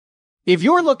If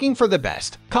you're looking for the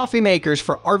best coffee makers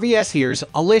for RVs, here's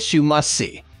a list you must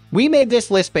see. We made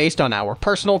this list based on our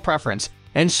personal preference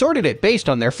and sorted it based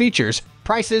on their features,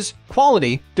 prices,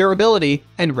 quality, durability,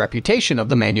 and reputation of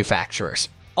the manufacturers.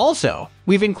 Also,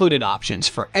 we've included options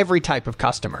for every type of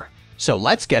customer. So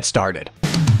let's get started.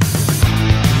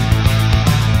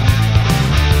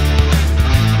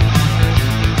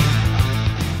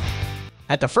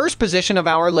 At the first position of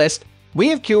our list, we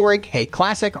have Keurig K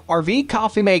Classic RV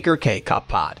Coffee Maker K-Cup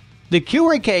Pod. The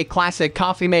Keurig K Classic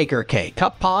Coffee Maker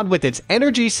K-Cup Pod with its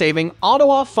energy-saving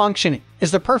auto-off function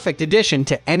is the perfect addition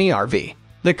to any RV.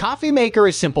 The coffee maker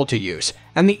is simple to use,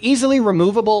 and the easily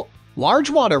removable, large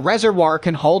water reservoir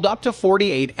can hold up to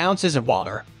 48 ounces of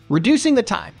water, reducing the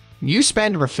time you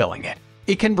spend refilling it.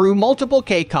 It can brew multiple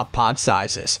K-Cup pod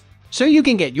sizes, so you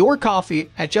can get your coffee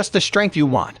at just the strength you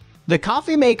want. The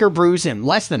coffee maker brews in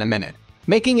less than a minute,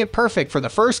 making it perfect for the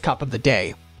first cup of the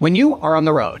day when you are on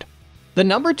the road. The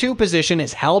number 2 position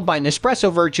is held by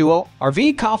Nespresso Vertuo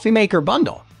RV Coffee Maker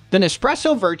Bundle. The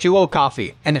Nespresso Vertuo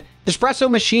Coffee and Espresso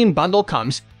Machine Bundle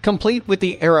comes complete with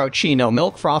the Aerochino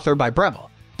Milk Frother by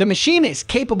Breville. The machine is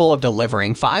capable of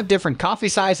delivering 5 different coffee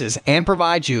sizes and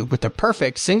provides you with the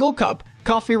perfect single cup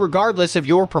coffee regardless of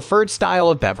your preferred style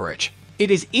of beverage. It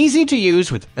is easy to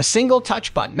use with a single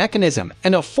touch button mechanism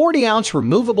and a 40-ounce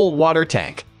removable water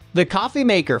tank. The coffee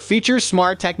maker features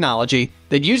smart technology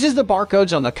that uses the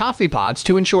barcodes on the coffee pods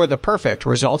to ensure the perfect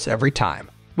results every time.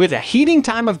 With a heating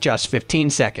time of just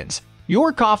 15 seconds,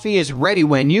 your coffee is ready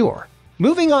when you're.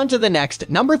 Moving on to the next,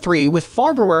 number 3 with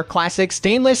Farberware Classic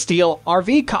Stainless Steel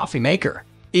RV Coffee Maker.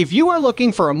 If you are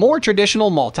looking for a more traditional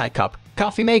multi-cup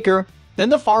coffee maker, then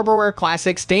the Farberware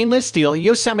Classic Stainless Steel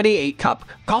Yosemite 8-Cup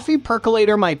Coffee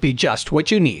Percolator might be just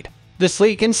what you need. The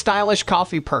sleek and stylish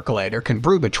coffee percolator can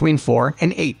brew between 4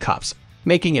 and 8 cups,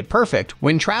 making it perfect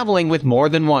when traveling with more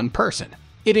than one person.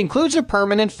 It includes a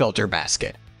permanent filter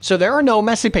basket, so there are no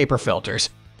messy paper filters,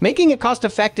 making it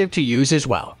cost-effective to use as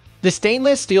well. The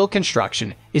stainless steel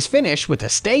construction is finished with a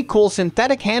stay-cool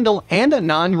synthetic handle and a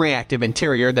non-reactive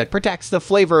interior that protects the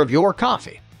flavor of your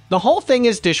coffee. The whole thing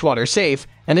is dishwater safe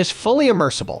and is fully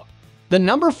immersible. The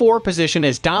number 4 position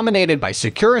is dominated by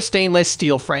Secura Stainless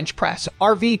Steel French Press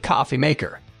RV Coffee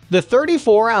Maker. The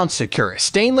 34-ounce Secura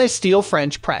Stainless Steel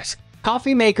French Press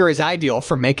Coffee Maker is ideal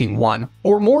for making 1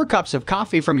 or more cups of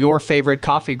coffee from your favorite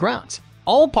coffee grounds.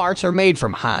 All parts are made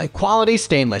from high-quality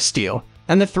stainless steel,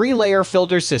 and the 3-layer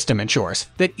filter system ensures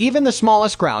that even the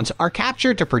smallest grounds are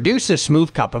captured to produce a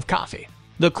smooth cup of coffee.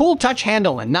 The cool touch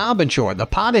handle and knob ensure the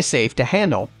pod is safe to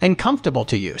handle and comfortable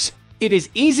to use. It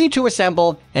is easy to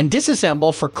assemble and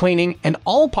disassemble for cleaning, and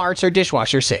all parts are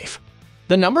dishwasher safe.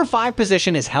 The number 5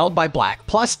 position is held by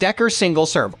BLACK+DECKER Single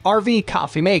Serve RV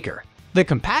Coffee Maker. The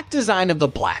compact design of the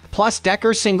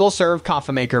BLACK+DECKER Single Serve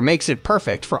Coffee Maker makes it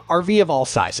perfect for RV of all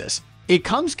sizes. It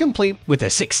comes complete with a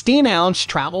 16-ounce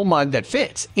travel mug that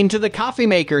fits into the coffee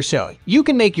maker so you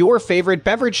can make your favorite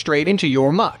beverage straight into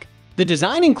your mug. The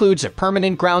design includes a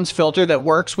permanent grounds filter that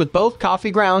works with both coffee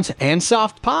grounds and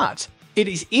soft pods. It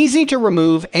is easy to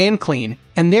remove and clean,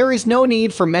 and there is no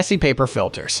need for messy paper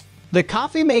filters. The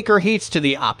coffee maker heats to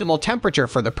the optimal temperature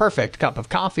for the perfect cup of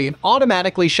coffee and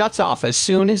automatically shuts off as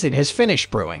soon as it has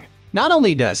finished brewing. Not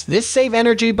only does this save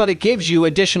energy, but it gives you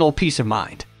additional peace of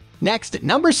mind. Next, at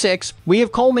number 6, we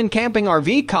have Coleman Camping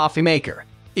RV Coffee Maker.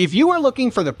 If you are looking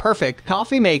for the perfect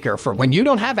coffee maker for when you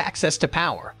don't have access to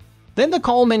power, then the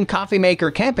Coleman Coffee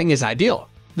Maker Camping is ideal.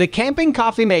 The camping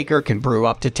coffee maker can brew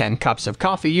up to 10 cups of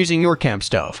coffee using your camp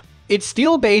stove. Its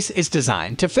steel base is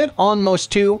designed to fit on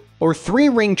most 2 or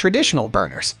 3-ring traditional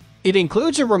burners. It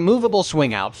includes a removable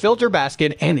swing-out filter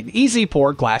basket and an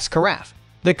easy-pour glass carafe.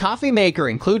 The coffee maker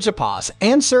includes a pause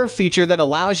and serve feature that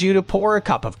allows you to pour a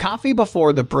cup of coffee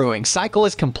before the brewing cycle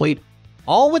is complete,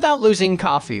 all without losing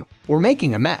coffee or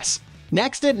making a mess.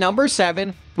 Next, at number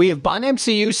 7, we have Bunn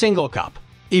MCU Single Cup.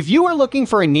 If you are looking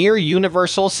for a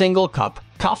near-universal single cup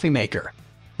coffee maker,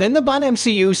 then the Bunn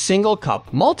MCU Single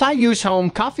Cup multi-use home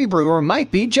coffee brewer might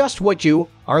be just what you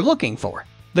are looking for.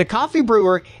 The coffee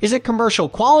brewer is a commercial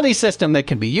quality system that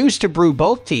can be used to brew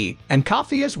both tea and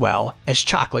coffee as well as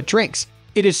chocolate drinks.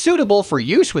 It is suitable for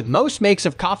use with most makes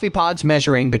of coffee pods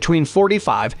measuring between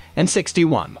 45 and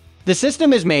 61. The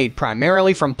system is made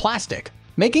primarily from plastic,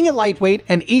 making it lightweight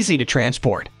and easy to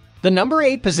transport. The number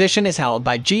 8 position is held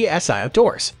by GSI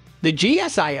Outdoors. The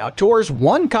GSI Outdoors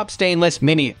 1-cup stainless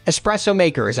mini espresso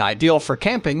maker is ideal for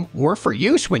camping or for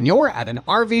use when you're at an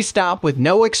RV stop with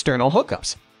no external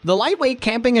hookups. The lightweight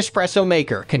camping espresso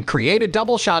maker can create a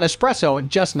double-shot espresso in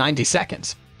just 90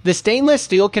 seconds. The stainless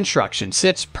steel construction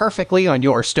sits perfectly on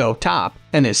your stove top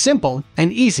and is simple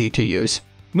and easy to use.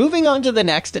 Moving on to the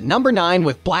next at number 9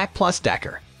 with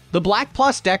BLACK+DECKER. The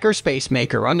BLACK+DECKER Space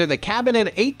Maker under the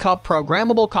cabinet 8-cup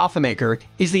programmable coffee maker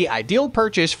is the ideal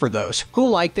purchase for those who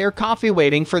like their coffee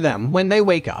waiting for them when they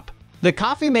wake up. The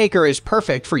coffee maker is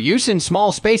perfect for use in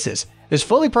small spaces, is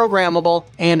fully programmable,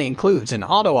 and includes an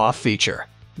auto-off feature.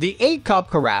 The 8-cup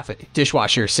carafe is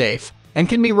dishwasher safe and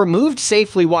can be removed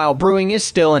safely while brewing is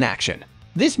still in action.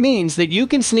 This means that you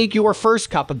can sneak your first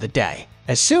cup of the day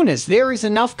as soon as there is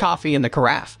enough coffee in the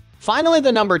carafe. Finally,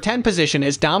 the number 10 position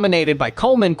is dominated by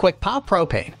Coleman QuikPot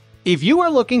Propane. If you are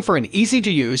looking for an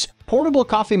easy-to-use, portable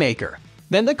coffee maker,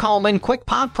 then the Coleman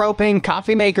QuikPot Propane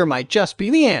coffee maker might just be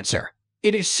the answer.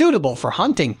 It is suitable for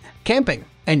hunting, camping,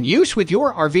 and use with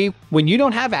your RV when you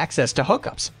don't have access to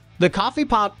hookups. The coffee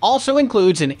pot also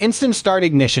includes an instant start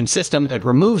ignition system that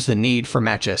removes the need for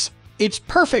matches. Its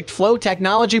perfect flow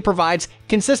technology provides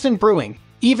consistent brewing,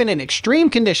 even in extreme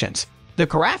conditions. The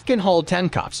carafe can hold 10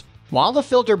 cups, while the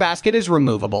filter basket is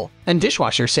removable and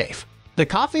dishwasher safe. The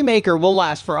coffee maker will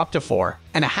last for up to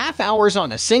 4.5 hours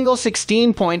on a single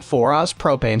 16.4 oz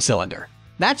propane cylinder.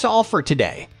 That's all for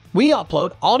today. We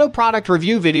upload auto product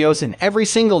review videos in every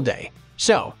single day,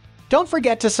 so don't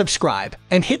forget to subscribe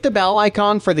and hit the bell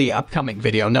icon for the upcoming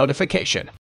video notification.